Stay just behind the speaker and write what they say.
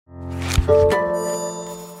The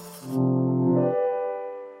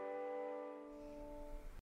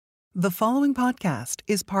following podcast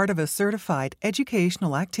is part of a certified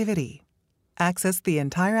educational activity. Access the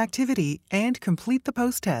entire activity and complete the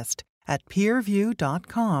post-test at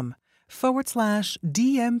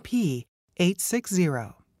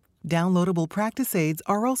peerview.com/DMP860. Downloadable practice aids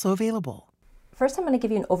are also available. First, I'm going to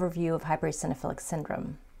give you an overview of hypereosinophilic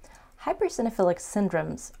syndrome. Hypereosinophilic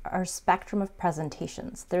syndromes are a spectrum of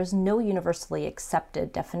presentations. There's no universally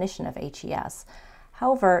accepted definition of HES.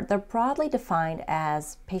 However, they're broadly defined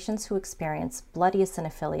as patients who experience blood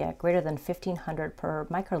eosinophilia greater than 1,500 per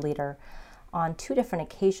microliter on 2 different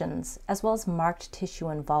occasions, as well as marked tissue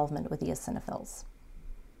involvement with eosinophils.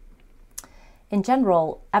 In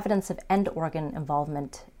general, evidence of end organ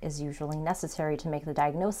involvement is usually necessary to make the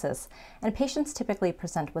diagnosis, and patients typically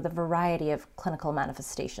present with a variety of clinical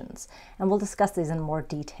manifestations, and we'll discuss these in more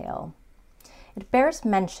detail. It bears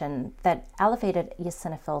mention that elevated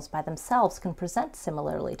eosinophils by themselves can present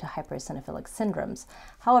similarly to hypereosinophilic syndromes.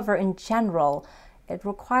 However, in general, it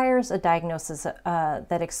requires a diagnosis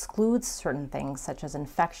that excludes certain things such as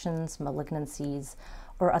infections, malignancies,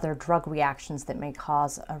 or other drug reactions that may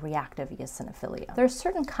cause a reactive eosinophilia. There are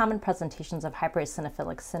certain common presentations of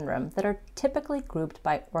hypereosinophilic syndrome that are typically grouped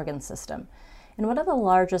by organ system. In one of the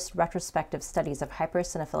largest retrospective studies of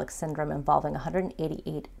hypereosinophilic syndrome involving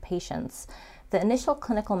 188 patients, the initial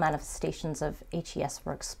clinical manifestations of HES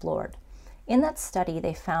were explored. In that study,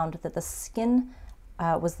 they found that the skin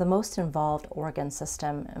was the most involved organ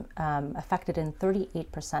system, affected in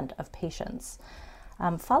 38% of patients.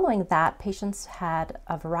 Following that, patients had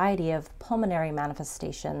a variety of pulmonary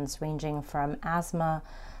manifestations ranging from asthma,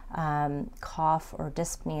 cough or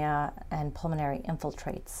dyspnea, and pulmonary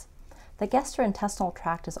infiltrates. The gastrointestinal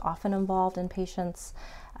tract is often involved in patients,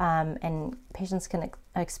 and patients can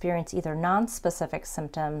experience either non-specific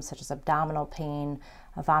symptoms such as abdominal pain,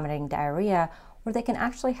 vomiting, diarrhea, or they can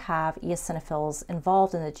actually have eosinophils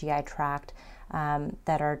involved in the GI tract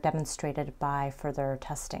that are demonstrated by further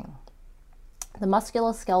testing. The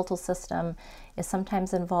musculoskeletal system is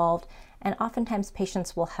sometimes involved, and oftentimes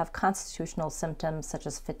patients will have constitutional symptoms such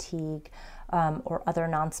as fatigue or other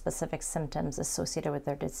non-specific symptoms associated with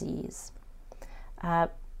their disease.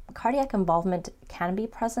 Cardiac involvement can be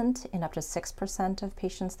present in up to 6% of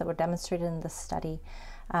patients that were demonstrated in this study,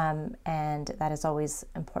 and that is always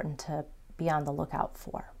important to be on the lookout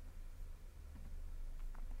for.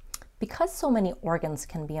 Because so many organs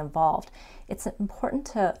can be involved, it's important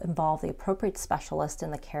to involve the appropriate specialist in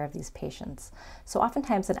the care of these patients. So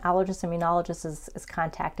oftentimes an allergist immunologist is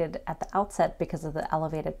contacted at the outset because of the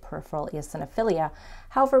elevated peripheral eosinophilia.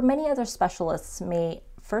 However, many other specialists may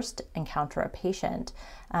first encounter a patient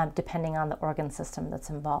depending on the organ system that's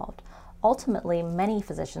involved. Ultimately, many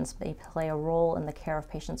physicians may play a role in the care of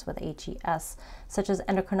patients with HES, such as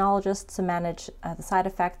endocrinologists to manage the side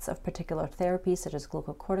effects of particular therapies such as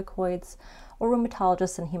glucocorticoids, or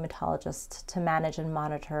rheumatologists and hematologists to manage and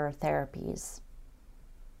monitor therapies.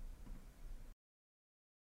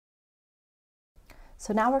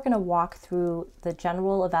 So now we're going to walk through the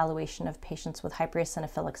general evaluation of patients with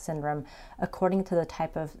hypereosinophilic syndrome according to the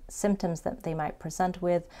type of symptoms that they might present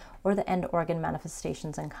with or the end organ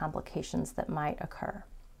manifestations and complications that might occur.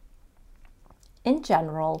 In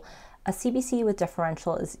general, a CBC with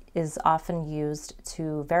differential is often used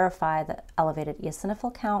to verify the elevated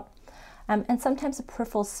eosinophil count, and sometimes a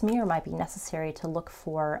peripheral smear might be necessary to look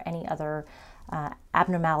for any other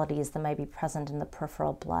abnormalities that might be present in the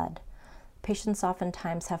peripheral blood. Patients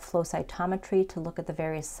oftentimes have flow cytometry to look at the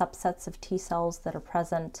various subsets of T cells that are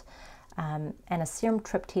present, and a serum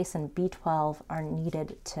tryptase and B12 are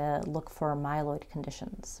needed to look for myeloid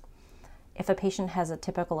conditions. If a patient has a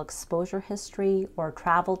typical exposure history or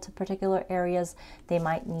travel to particular areas, they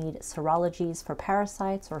might need serologies for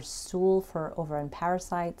parasites or stool for ovarian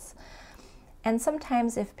parasites. And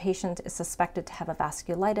sometimes if a patient is suspected to have a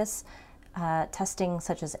vasculitis, testing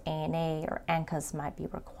such as ANA or ANCAs might be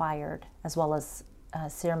required, as well as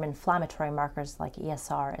serum inflammatory markers like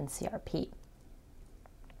ESR and CRP.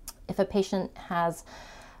 If a patient has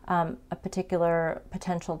a particular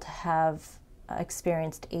potential to have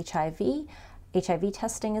experienced HIV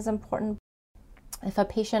testing is important. If a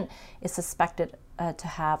patient is suspected to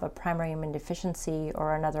have a primary immune deficiency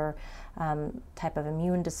or another type of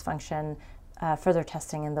immune dysfunction, further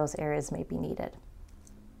testing in those areas may be needed.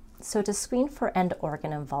 So to screen for end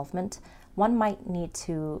organ involvement, one might need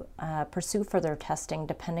to pursue further testing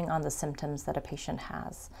depending on the symptoms that a patient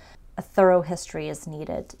has. A thorough history is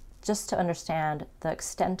needed just to understand the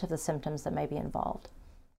extent of the symptoms that may be involved.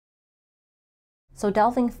 So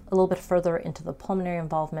delving a little bit further into the pulmonary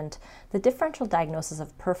involvement, the differential diagnosis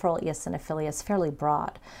of peripheral eosinophilia is fairly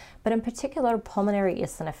broad, but in particular, pulmonary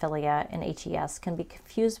eosinophilia in HES can be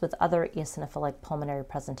confused with other eosinophilic pulmonary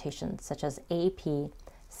presentations such as AEP,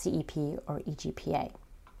 CEP, or EGPA.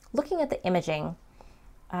 Looking at the imaging,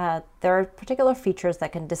 there are particular features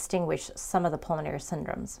that can distinguish some of the pulmonary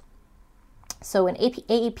syndromes. So in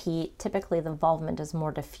AEP, typically the involvement is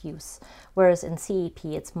more diffuse, whereas in CEP,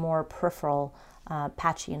 it's more peripheral,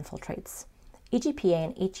 patchy infiltrates.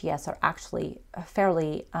 EGPA and HES are actually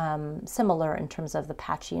fairly similar in terms of the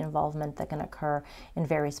patchy involvement that can occur in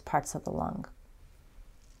various parts of the lung.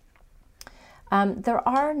 There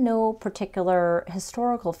are no particular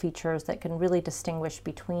historical features that can really distinguish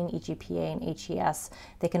between EGPA and HES.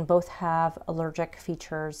 They can both have allergic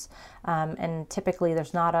features, and typically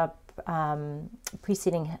there's not a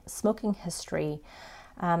preceding smoking history.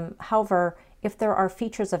 However, if there are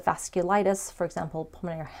features of vasculitis, for example,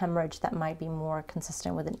 pulmonary hemorrhage, that might be more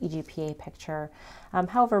consistent with an EGPA picture.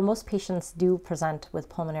 However, most patients do present with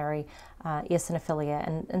pulmonary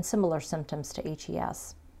eosinophilia and similar symptoms to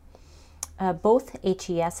HES. Both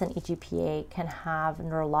HES and EGPA can have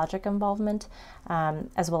neurologic involvement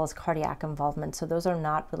as well as cardiac involvement, so those are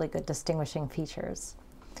not really good distinguishing features.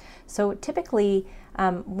 So typically,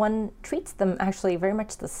 one treats them actually very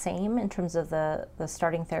much the same in terms of the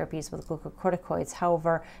starting therapies with glucocorticoids.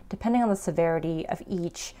 However, depending on the severity of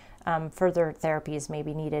each, further therapies may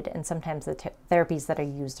be needed, and sometimes the therapies that are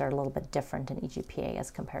used are a little bit different in EGPA as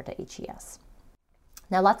compared to HES.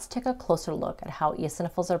 Now let's take a closer look at how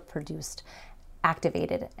eosinophils are produced,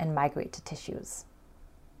 activated, and migrate to tissues.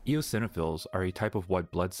 Eosinophils are a type of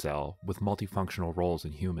white blood cell with multifunctional roles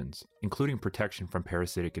in humans, including protection from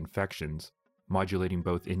parasitic infections, modulating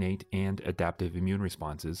both innate and adaptive immune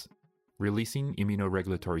responses, releasing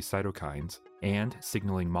immunoregulatory cytokines and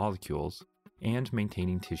signaling molecules, and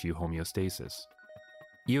maintaining tissue homeostasis.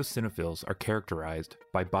 Eosinophils are characterized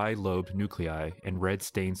by bilobed nuclei and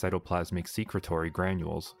red-stained cytoplasmic secretory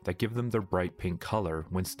granules that give them their bright pink color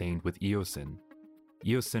when stained with eosin.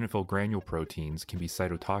 Eosinophil granule proteins can be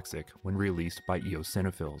cytotoxic when released by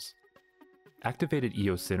eosinophils. Activated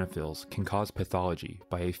eosinophils can cause pathology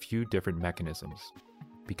by a few different mechanisms.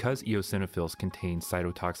 Because eosinophils contain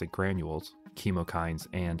cytotoxic granules, chemokines,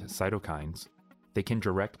 and cytokines, they can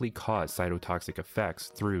directly cause cytotoxic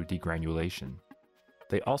effects through degranulation.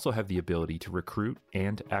 They also have the ability to recruit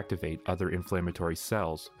and activate other inflammatory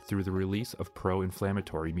cells through the release of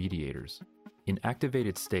pro-inflammatory mediators. In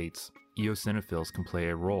activated states, eosinophils can play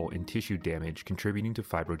a role in tissue damage contributing to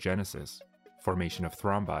fibrogenesis, formation of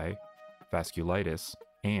thrombi, vasculitis,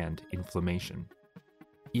 and inflammation.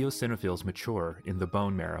 Eosinophils mature in the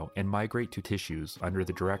bone marrow and migrate to tissues under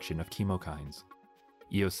the direction of chemokines.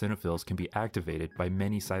 Eosinophils can be activated by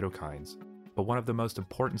many cytokines, but one of the most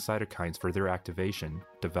important cytokines for their activation,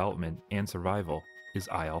 development, and survival is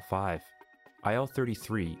IL-5.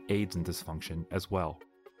 IL-33 aids in this function as well.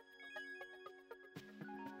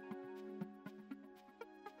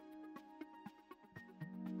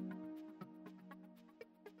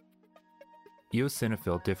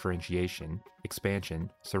 Eosinophil differentiation, expansion,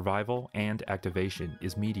 survival, and activation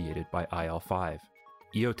is mediated by IL-5.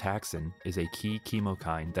 Eotaxin is a key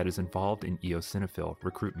chemokine that is involved in eosinophil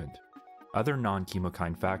recruitment. Other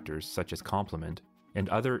non-chemokine factors such as complement and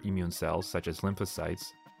other immune cells such as lymphocytes,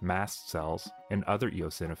 mast cells, and other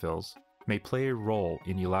eosinophils may play a role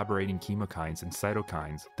in elaborating chemokines and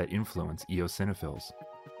cytokines that influence eosinophils.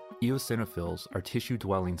 Eosinophils are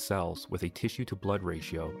tissue-dwelling cells with a tissue-to-blood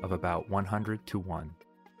ratio of about 100:1.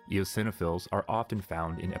 Eosinophils are often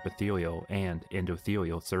found in epithelial and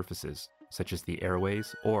endothelial surfaces, such as the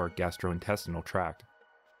airways or gastrointestinal tract.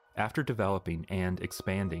 After developing and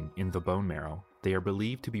expanding in the bone marrow, they are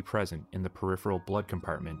believed to be present in the peripheral blood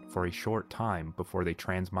compartment for a short time before they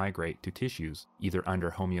transmigrate to tissues either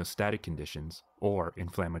under homeostatic conditions or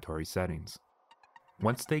inflammatory settings.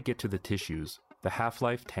 Once they get to the tissues, the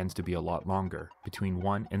half-life tends to be a lot longer, between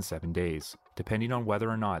 1 and 7 days, depending on whether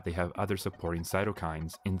or not they have other supporting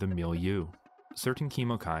cytokines in the milieu. Certain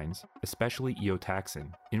chemokines, especially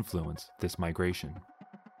eotaxin, influence this migration.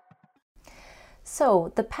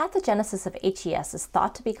 So, the pathogenesis of HES is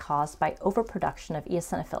thought to be caused by overproduction of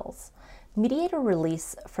eosinophils. Mediator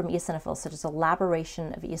release from eosinophils, such as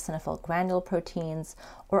elaboration of eosinophil granule proteins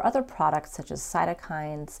or other products such as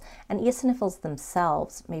cytokines, and eosinophils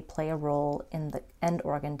themselves may play a role in the end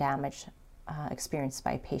organ damage experienced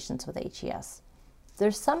by patients with HES.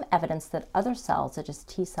 There's some evidence that other cells, such as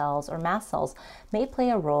T cells or mast cells, may play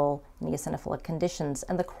a role in eosinophilic conditions,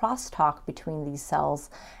 and the crosstalk between these cells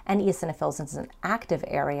and eosinophils is an active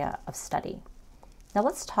area of study. Now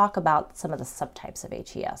let's talk about some of the subtypes of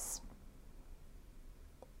HES.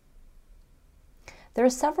 There are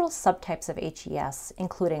several subtypes of HES,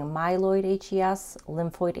 including myeloid HES,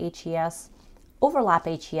 lymphoid HES, overlap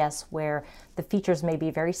HES, where the features may be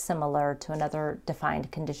very similar to another defined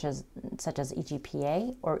condition such as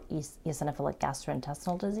EGPA or eosinophilic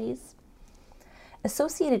gastrointestinal disease.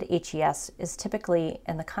 Associated HES is typically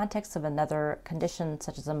in the context of another condition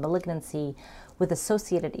such as a malignancy with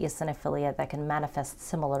associated eosinophilia that can manifest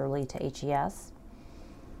similarly to HES.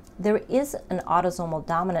 There is an autosomal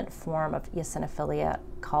dominant form of eosinophilia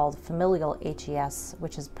called familial HES,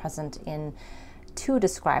 which is present in 2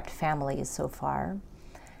 described families so far.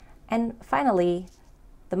 And finally,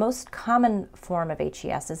 the most common form of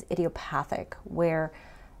HES is idiopathic, where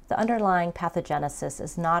the underlying pathogenesis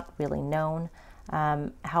is not really known.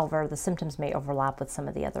 However, the symptoms may overlap with some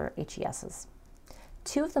of the other HESs.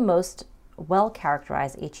 2 of the most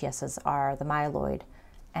well-characterized HESs are the myeloid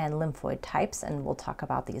and lymphoid types, and we'll talk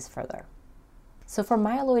about these further. So for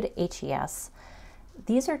myeloid HES,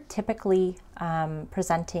 these are typically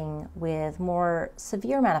presenting with more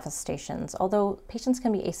severe manifestations, although patients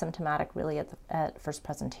can be asymptomatic really at first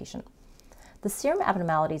presentation. The serum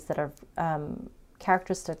abnormalities that have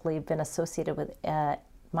characteristically been associated with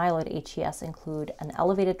myeloid HES include an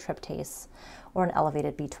elevated tryptase or an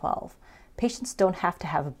elevated B12. Patients don't have to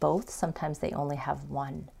have both, sometimes they only have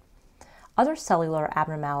one. Other cellular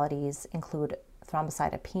abnormalities include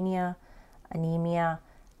thrombocytopenia, anemia,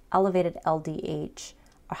 elevated LDH,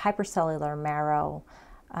 or hypercellular marrow,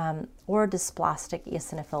 or dysplastic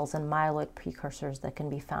eosinophils and myeloid precursors that can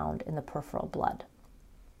be found in the peripheral blood.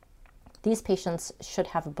 These patients should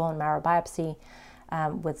have a bone marrow biopsy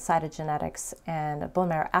with cytogenetics and a bone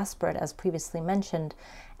marrow aspirate, as previously mentioned,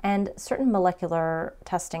 and certain molecular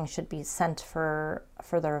testing should be sent for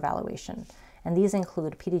further evaluation. And these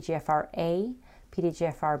include PDGFR-A,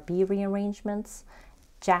 PDGFR-B rearrangements,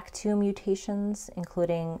 JAK2 mutations,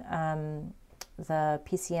 including the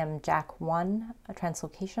PCM-JAK1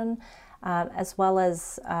 translocation, as well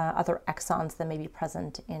as other exons that may be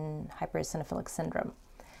present in hypereosinophilic syndrome.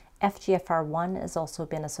 FGFR1 has also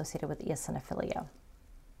been associated with eosinophilia.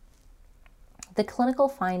 The clinical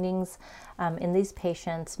findings in these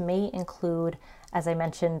patients may include, as I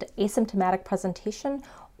mentioned, asymptomatic presentation,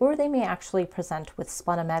 or they may actually present with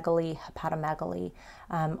splenomegaly, hepatomegaly,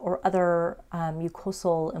 or other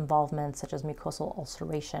mucosal involvement, such as mucosal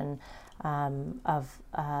ulceration of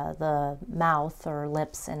the mouth or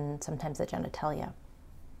lips and sometimes the genitalia.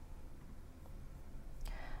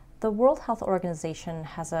 The World Health Organization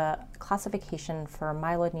has a classification for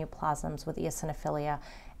myeloid neoplasms with eosinophilia,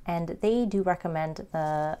 and they do recommend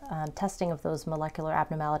the testing of those molecular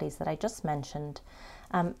abnormalities that I just mentioned,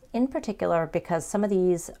 in particular because some of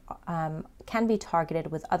these can be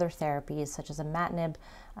targeted with other therapies such as imatinib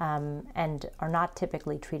and are not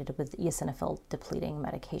typically treated with eosinophil depleting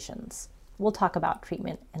medications. We'll talk about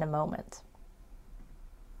treatment in a moment.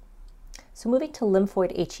 So moving to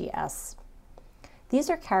lymphoid HES. These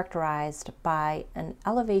are characterized by an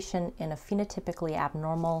elevation in a phenotypically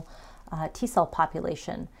abnormal T cell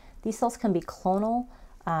population. These cells can be clonal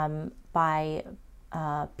by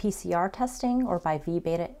PCR testing or by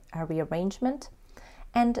V-beta rearrangement.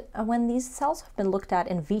 And when these cells have been looked at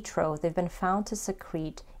in vitro, they've been found to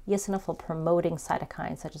secrete eosinophil promoting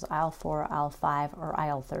cytokines such as IL-4, IL-5, or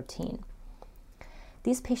IL-13.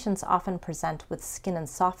 These patients often present with skin and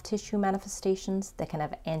soft tissue manifestations. They can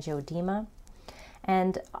have angioedema,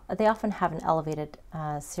 and they often have an elevated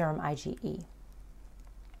serum IgE.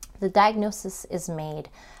 The diagnosis is made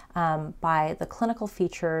by the clinical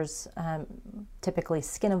features, typically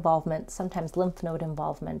skin involvement, sometimes lymph node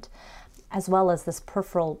involvement, as well as this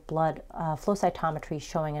peripheral blood flow cytometry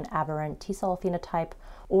showing an aberrant T cell phenotype,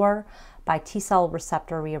 or by T cell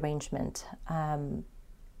receptor rearrangement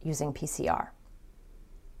using PCR.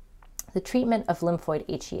 The treatment of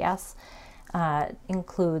lymphoid HES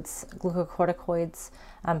includes glucocorticoids.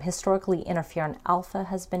 Historically, interferon alpha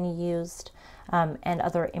has been used, and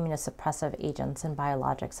other immunosuppressive agents and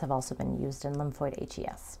biologics have also been used in lymphoid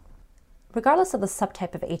HES. Regardless of the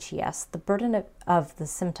subtype of HES, the burden of the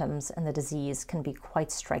symptoms and the disease can be quite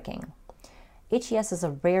striking. HES is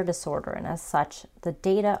a rare disorder, and as such, the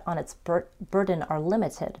data on its burden are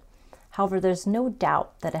limited. However, there's no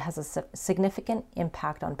doubt that it has a significant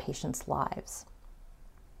impact on patients' lives.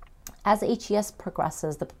 As HES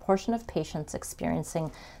progresses, the proportion of patients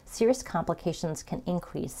experiencing serious complications can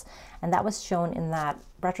increase, and that was shown in that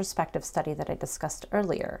retrospective study that I discussed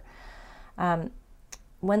earlier.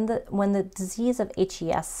 When the disease of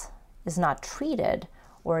HES is not treated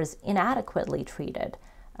or is inadequately treated,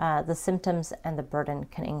 the symptoms and the burden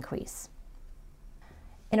can increase.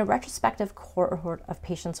 In a retrospective cohort of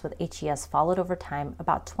patients with HES followed over time,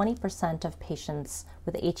 about 20% of patients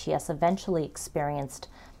with HES eventually experienced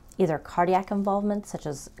either cardiac involvement, such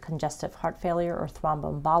as congestive heart failure or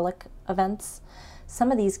thromboembolic events. Some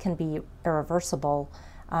of these can be irreversible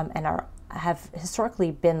and have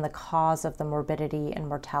historically been the cause of the morbidity and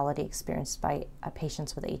mortality experienced by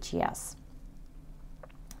patients with HES.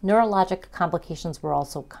 Neurologic complications were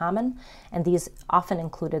also common, and these often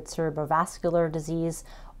included cerebrovascular disease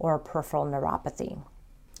or peripheral neuropathy.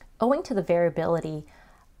 Owing to the variability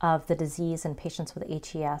of the disease in patients with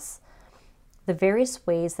HES, the various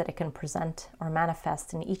ways that it can present or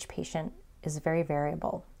manifest in each patient is very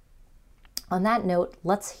variable. On that note,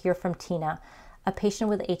 let's hear from Tina, a patient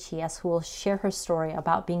with HES who will share her story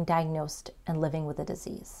about being diagnosed and living with the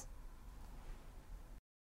disease.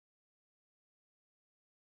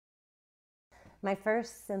 My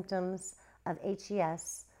first symptoms of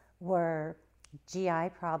HES were GI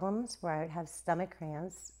problems where I would have stomach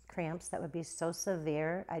cramps that would be so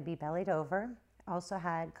severe I'd be bellied over. I also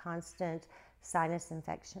had constant sinus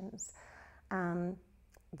infections.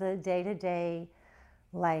 The day-to-day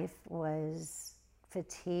life was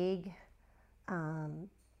fatigue. I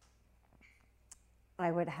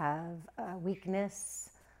would have weakness,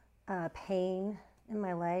 pain in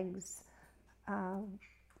my legs.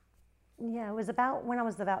 It was about when I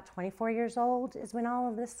was about 24 years old is when all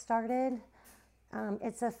of this started.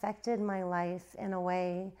 It's affected my life in a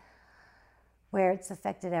way where it's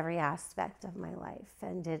affected every aspect of my life.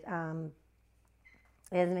 And it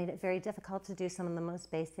has made it very difficult to do some of the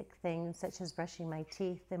most basic things, such as brushing my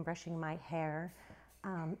teeth and brushing my hair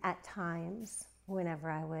at times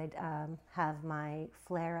whenever I would have my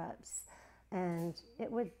flare-ups. And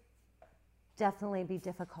it would definitely be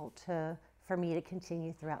difficult for me to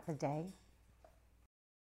continue throughout the day.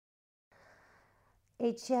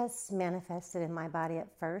 HES manifested in my body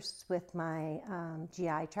at first with my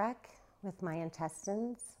GI tract, with my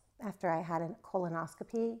intestines. After I had a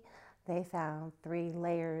colonoscopy, they found 3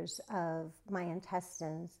 layers of my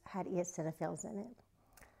intestines had eosinophils in it.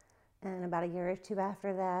 And about a year or 2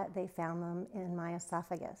 after that, they found them in my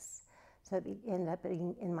esophagus. So it ended up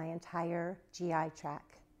being in my entire GI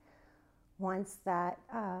tract. Once that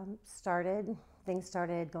started, things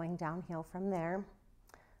started going downhill from there.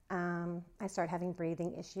 I started having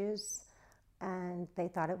breathing issues, and they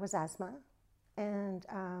thought it was asthma,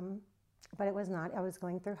 but it was not. I was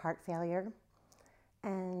going through heart failure,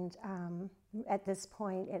 and at this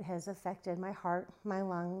point, it has affected my heart, my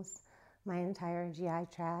lungs, my entire GI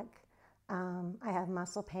tract. I have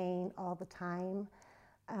muscle pain all the time,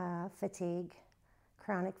 fatigue,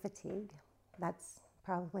 chronic fatigue. That's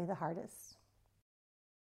probably the hardest.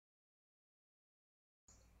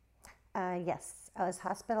 Yes, I was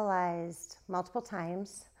hospitalized multiple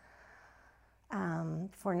times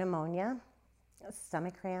for pneumonia,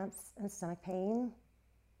 stomach cramps, and stomach pain.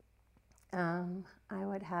 I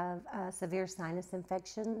would have severe sinus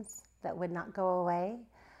infections that would not go away.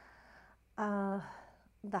 The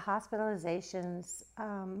hospitalizations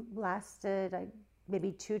lasted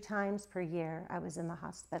maybe 2 times per year. I was in the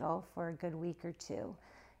hospital for a good week or 2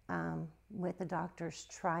 with the doctors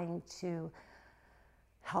trying to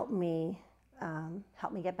help me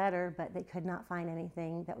get better, but they could not find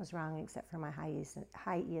anything that was wrong except for my high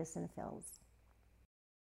eosinophils.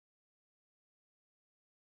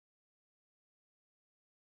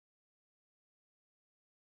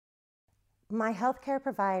 My healthcare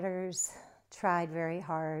providers tried very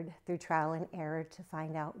hard through trial and error to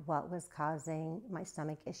find out what was causing my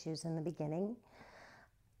stomach issues in the beginning.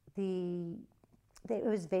 It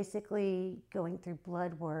was basically going through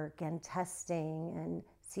blood work and testing and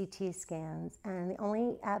CT scans, and the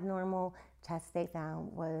only abnormal test they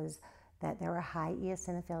found was that there were high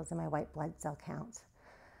eosinophils in my white blood cell count.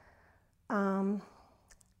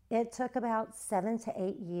 It took about 7 to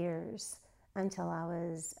 8 years until I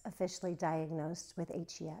was officially diagnosed with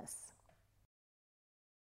HES.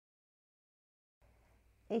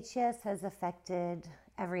 HES has affected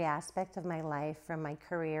every aspect of my life, from my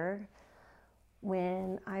career.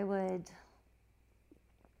 When I was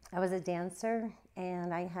a dancer,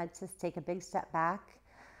 and I had to take a big step back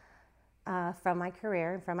from my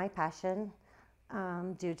career and from my passion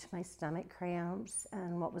due to my stomach cramps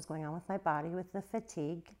and what was going on with my body with the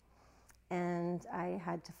fatigue. And I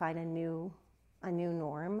had to find a new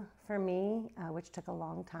norm for me, which took a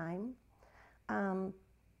long time.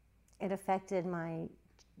 It affected my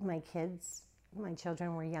kids. My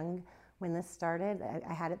children were young when this started.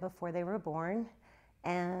 I had it before they were born,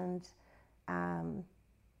 and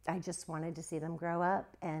I just wanted to see them grow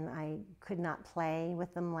up, and I could not play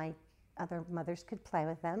with them like other mothers could play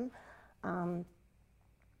with them.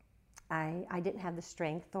 I didn't have the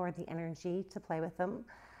strength or the energy to play with them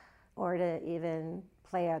or to even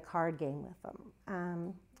play a card game with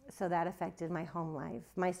them. So that affected my home life.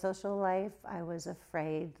 My social life, I was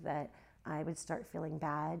afraid that I would start feeling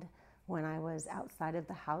bad when I was outside of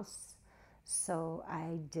the house. So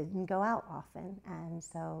I didn't go out often. And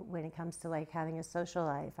so when it comes to like having a social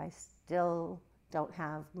life, I still don't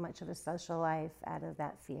have much of a social life out of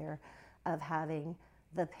that fear of having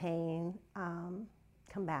the pain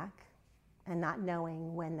come back and not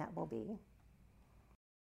knowing when that will be.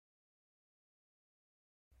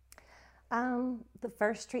 The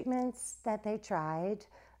first treatments that they tried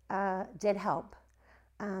did help.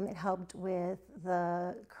 It helped with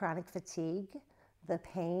the chronic fatigue, the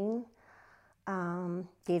pain,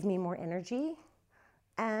 gave me more energy,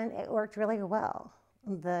 and it worked really well.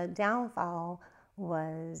 The downfall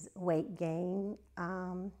was weight gain,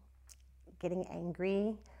 getting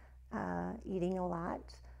angry, eating a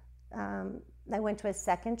lot. I went to a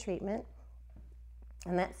second treatment,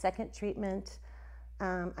 and that second treatment,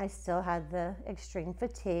 I still had the extreme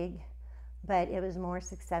fatigue, but it was more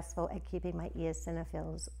successful at keeping my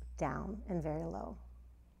eosinophils down and very low.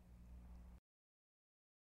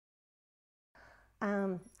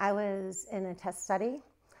 I was in a test study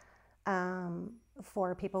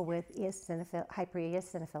for people with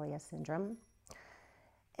hypereosinophilia syndrome,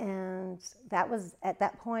 and that was at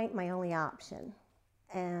that point my only option.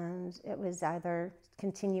 And it was either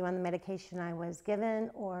continue on the medication I was given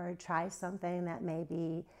or try something that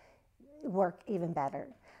maybe work even better.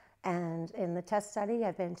 And in the test study,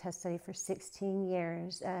 I've been in test study for 16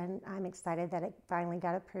 years, and I'm excited that it finally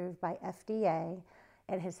got approved by FDA.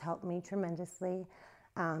 It has helped me tremendously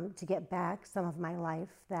to get back some of my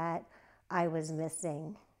life that I was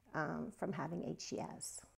missing from having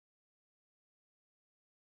HES.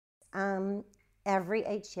 Every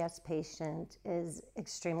HES patient is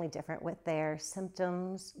extremely different with their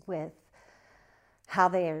symptoms, with how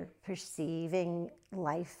they are perceiving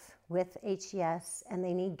life with HES, and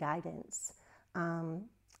they need guidance.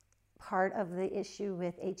 Part of the issue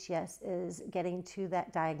with HES is getting to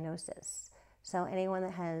that diagnosis. So anyone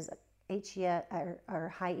that has HES or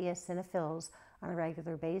high eosinophils on a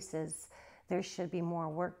regular basis, there should be more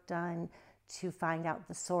work done to find out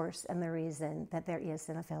the source and the reason that their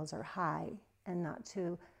eosinophils are high, and not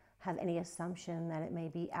to have any assumption that it may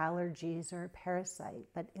be allergies or a parasite,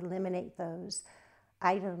 but eliminate those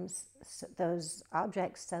items, those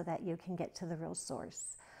objects, so that you can get to the real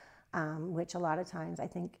source, which a lot of times I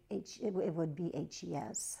think it would be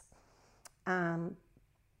HES.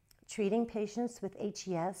 Treating patients with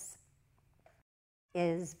HES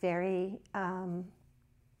is very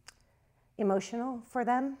emotional for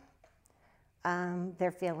them.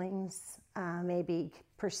 Their feelings may be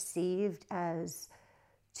perceived as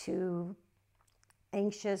too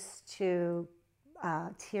anxious, too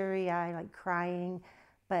teary-eyed, like crying.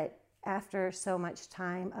 But after so much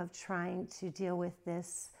time of trying to deal with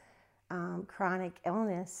this chronic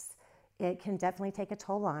illness, it can definitely take a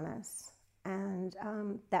toll on us. And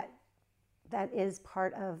that is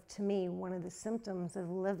part of, to me, one of the symptoms of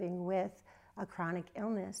living with a chronic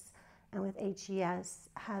illness. And with HES,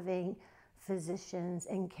 having physicians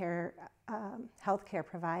and healthcare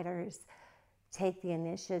providers take the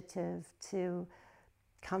initiative to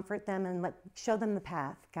comfort them and show them the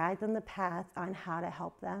path, guide them the path on how to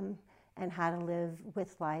help them and how to live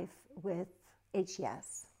with life with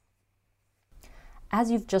HES. As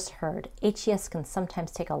you've just heard, HES can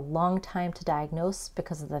sometimes take a long time to diagnose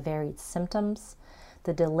because of the varied symptoms.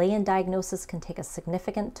 The delay in diagnosis can take a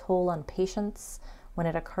significant toll on patients when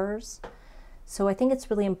it occurs. So I think it's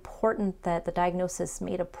really important that the diagnosis is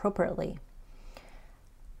made appropriately.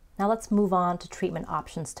 Now let's move on to treatment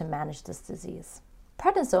options to manage this disease.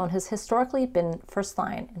 Prednisone has historically been first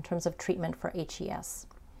line in terms of treatment for HES.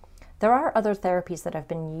 There are other therapies that have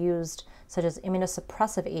been used, such as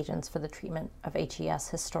immunosuppressive agents for the treatment of HES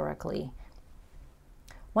historically.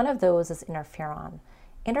 One of those is interferon.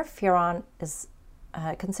 Interferon is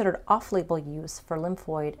considered off-label use for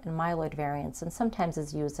lymphoid and myeloid variants, and sometimes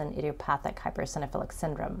is used in idiopathic hypereosinophilic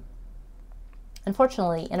syndrome.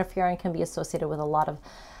 Unfortunately, interferon can be associated with a lot of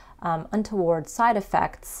untoward side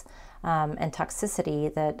effects and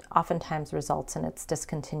toxicity that oftentimes results in its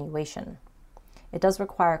discontinuation. It does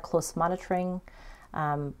require close monitoring,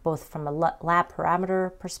 both from a lab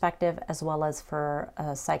parameter perspective as well as for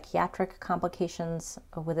psychiatric complications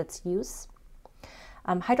with its use.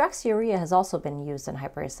 Hydroxyurea has also been used in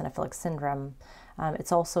hypereosinophilic syndrome.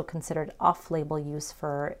 It's also considered off-label use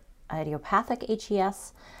for idiopathic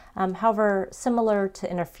HES. However, similar to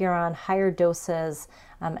interferon, higher doses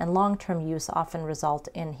and long-term use often result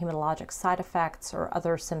in hematologic side effects or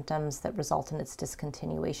other symptoms that result in its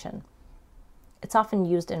discontinuation. It's often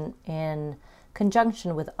used in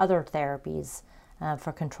conjunction with other therapies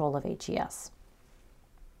for control of HES.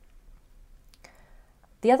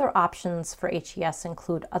 The other options for HES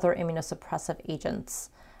include other immunosuppressive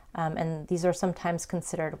agents, and these are sometimes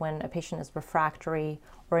considered when a patient is refractory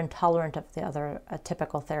or intolerant of the other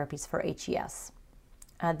typical therapies for HES.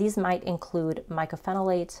 These might include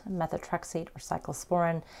mycophenolate, methotrexate, or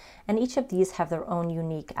cyclosporin, and each of these have their own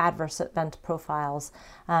unique adverse event profiles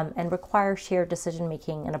and require shared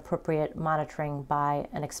decision-making and appropriate monitoring by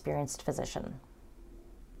an experienced physician.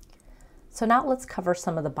 So now let's cover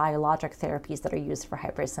some of the biologic therapies that are used for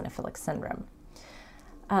hypereosinophilic syndrome.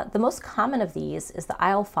 The most common of these is the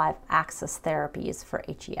IL-5 axis therapies for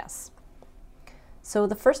HES. So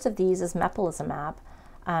the first of these is mepolizumab,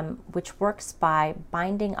 which works by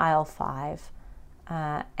binding IL-5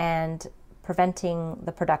 and preventing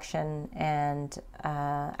the production and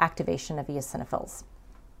activation of eosinophils.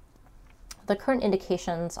 The current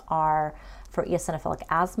indications are for eosinophilic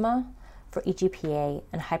asthma, for EGPA,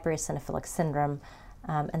 and hypereosinophilic syndrome,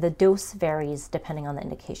 and the dose varies depending on the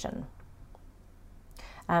indication.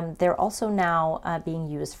 They're also now being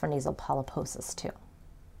used for nasal polyposis too.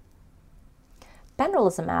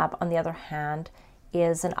 Benralizumab, on the other hand,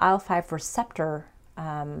 is an IL-5 receptor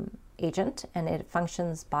agent, and it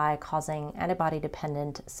functions by causing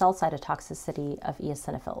antibody-dependent cell cytotoxicity of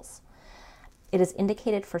eosinophils. It is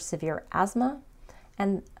indicated for severe asthma,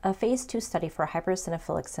 and a phase 2 study for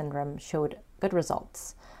hypereosinophilic syndrome showed good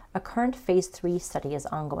results. A current phase 3 study is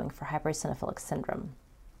ongoing for hypereosinophilic syndrome.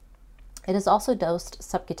 It is also dosed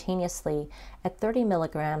subcutaneously at 30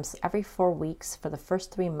 milligrams every 4 weeks for the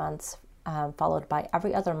first 3 months, followed by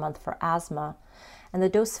every other month for asthma, and the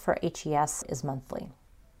dose for HES is monthly.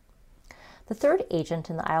 The third agent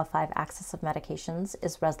in the IL-5 axis of medications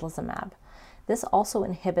is reslizumab. This also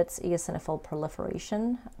inhibits eosinophil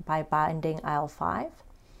proliferation by binding IL-5,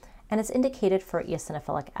 and it's indicated for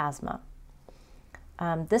eosinophilic asthma.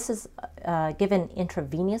 This is given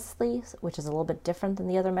intravenously, which is a little bit different than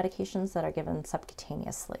the other medications that are given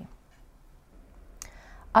subcutaneously.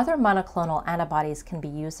 Other monoclonal antibodies can be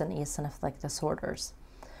used in eosinophilic disorders.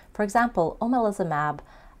 For example, omalizumab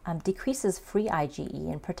decreases free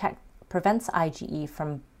IgE and prevents IgE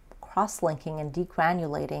from cross-linking and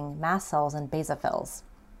degranulating mast cells and basophils.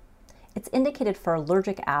 It's indicated for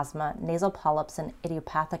allergic asthma, nasal polyps, and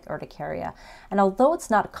idiopathic urticaria. And although it's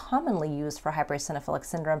not commonly used for hypereosinophilic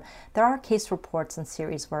syndrome, there are case reports and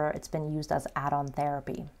series where it's been used as add-on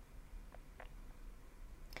therapy.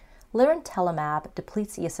 Lirentelimab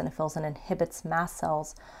depletes eosinophils and inhibits mast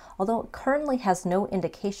cells. Although it currently has no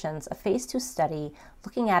indications, a phase 2 study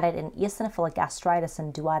looking at it in eosinophilic gastritis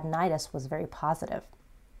and duodenitis was very positive.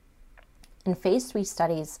 In phase 3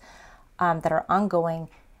 studies that are ongoing,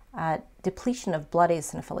 depletion of blood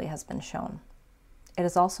eosinophily has been shown. It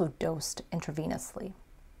is also dosed intravenously.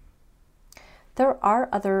 There are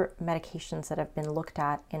other medications that have been looked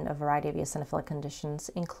at in a variety of eosinophilic conditions,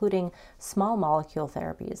 including small molecule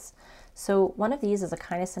therapies. So one of these is a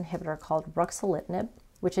kinase inhibitor called ruxolitinib,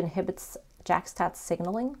 which inhibits JAK-STAT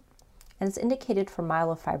signaling and is indicated for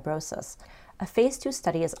myelofibrosis. A phase 2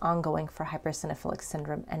 study is ongoing for hypereosinophilic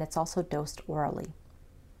syndrome, and it's also dosed orally.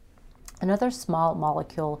 Another small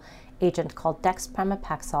molecule agent called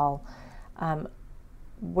dexpramipexole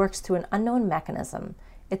works through an unknown mechanism.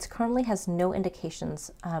 It currently has no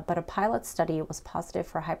indications, but a pilot study was positive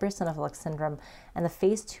for hypereosinophilic syndrome, and the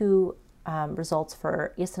phase 2 results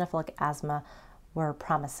for eosinophilic asthma were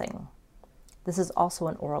promising. This is also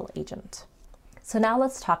an oral agent. So now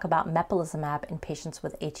let's talk about mepolizumab in patients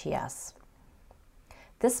with HES.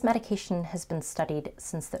 This medication has been studied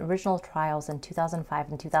since the original trials in 2005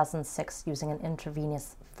 and 2006 using an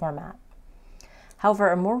intravenous format.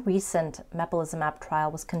 However, a more recent mepolizumab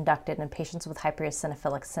trial was conducted in patients with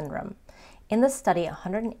hypereosinophilic syndrome. In this study,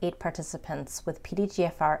 108 participants with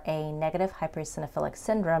PDGFRA negative hypereosinophilic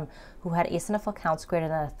syndrome who had eosinophil counts greater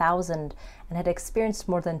than 1,000 and had experienced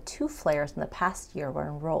more than 2 flares in the past year were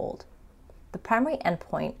enrolled. The primary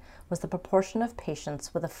endpoint was the proportion of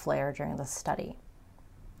patients with a flare during the study.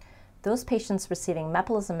 Those patients receiving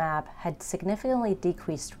mepolizumab had significantly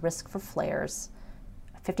decreased risk for flares,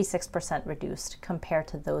 56% reduced, compared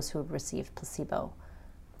to those who had received placebo.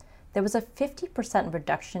 There was a 50%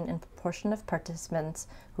 reduction in proportion of participants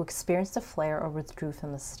who experienced a flare or withdrew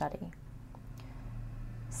from the study.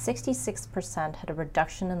 66% had a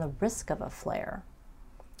reduction in the risk of a flare,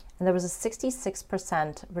 and there was a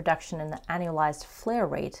 66% reduction in the annualized flare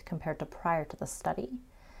rate compared to prior to the study.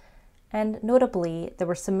 And notably, there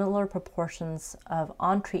were similar proportions of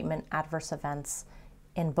on-treatment adverse events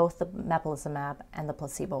in both the mepolizumab and the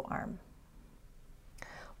placebo arm.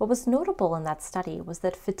 What was notable in that study was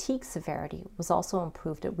that fatigue severity was also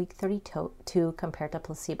improved at week 32 compared to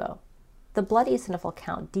placebo. The blood eosinophil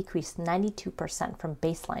count decreased 92% from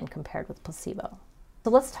baseline compared with placebo. So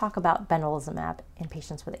let's talk about benralizumab in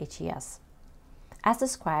patients with HES. As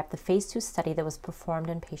described, the phase 2 study that was performed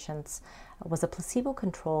in patients was a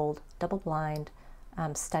placebo-controlled, double-blind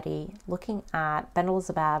study looking at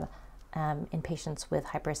benralizumab in patients with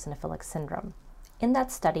hypereosinophilic syndrome. In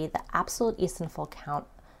that study, the absolute eosinophil count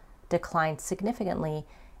declined significantly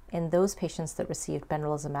in those patients that received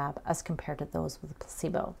benralizumab as compared to those with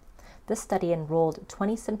placebo. This study enrolled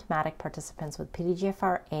 20 symptomatic participants with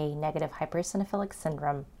PDGFRA negative hypereosinophilic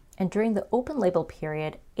syndrome, and during the open label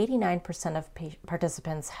period, 89% of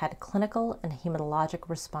participants had clinical and hematologic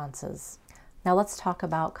responses. Now let's talk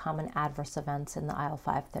about common adverse events in the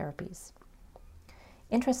IL-5 therapies.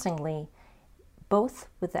 Interestingly, both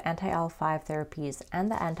with the anti-IL-5 therapies and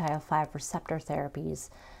the anti-IL-5 receptor therapies,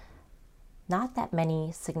 not that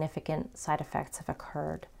many significant side effects have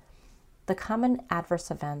occurred. The common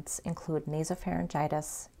adverse events include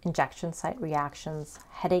nasopharyngitis, injection site reactions,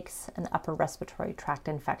 headaches, and upper respiratory tract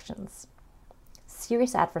infections.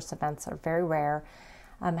 Serious adverse events are very rare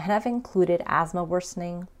and have included asthma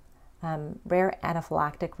worsening, rare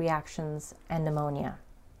anaphylactic reactions, and pneumonia.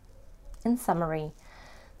 In summary,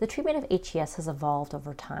 the treatment of HES has evolved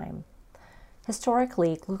over time.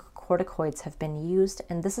 Historically, glucocorticoids have been used,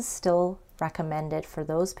 and this is still recommended for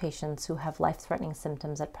those patients who have life-threatening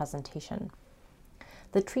symptoms at presentation.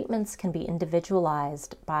 The treatments can be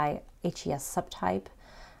individualized by HES subtype,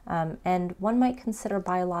 and one might consider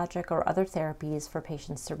biologic or other therapies for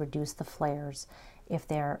patients to reduce the flares if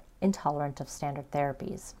they're intolerant of standard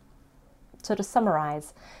therapies. So to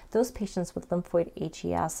summarize, those patients with lymphoid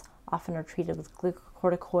HES often are treated with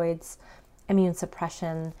glucocorticoids, immune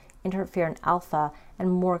suppression, interferon alpha,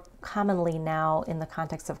 and more commonly now in the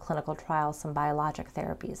context of clinical trials, some biologic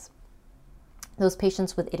therapies. Those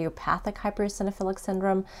patients with idiopathic hypereosinophilic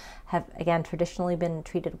syndrome have, again, traditionally been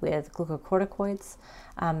treated with glucocorticoids,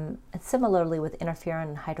 and similarly with interferon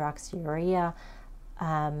and hydroxyurea,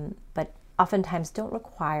 but oftentimes don't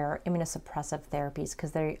require immunosuppressive therapies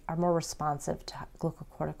because they are more responsive to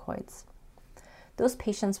glucocorticoids. Those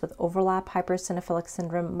patients with overlap hypereosinophilic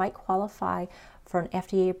syndrome might qualify for an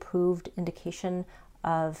FDA-approved indication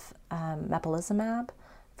of mepolizumab,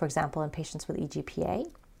 for example, in patients with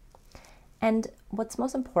EGPA. And what's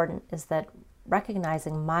most important is that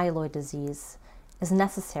recognizing myeloid disease is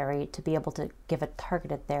necessary to be able to give a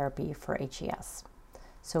targeted therapy for HES.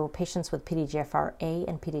 So patients with PDGFRA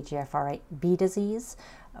and PDGFRB disease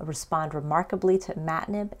respond remarkably to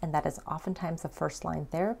imatinib, and that is oftentimes the first-line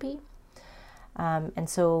therapy. And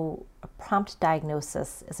so a prompt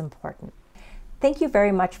diagnosis is important. Thank you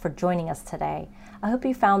very much for joining us today. I hope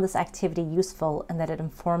you found this activity useful and that it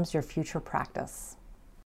informs your future practice.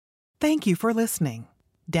 Thank you for listening.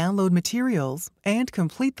 Download materials and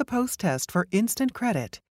complete the post test for instant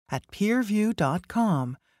credit at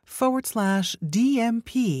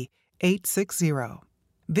peerview.com/DMP860.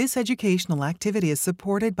 This educational activity is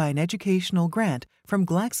supported by an educational grant from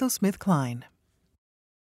GlaxoSmithKline.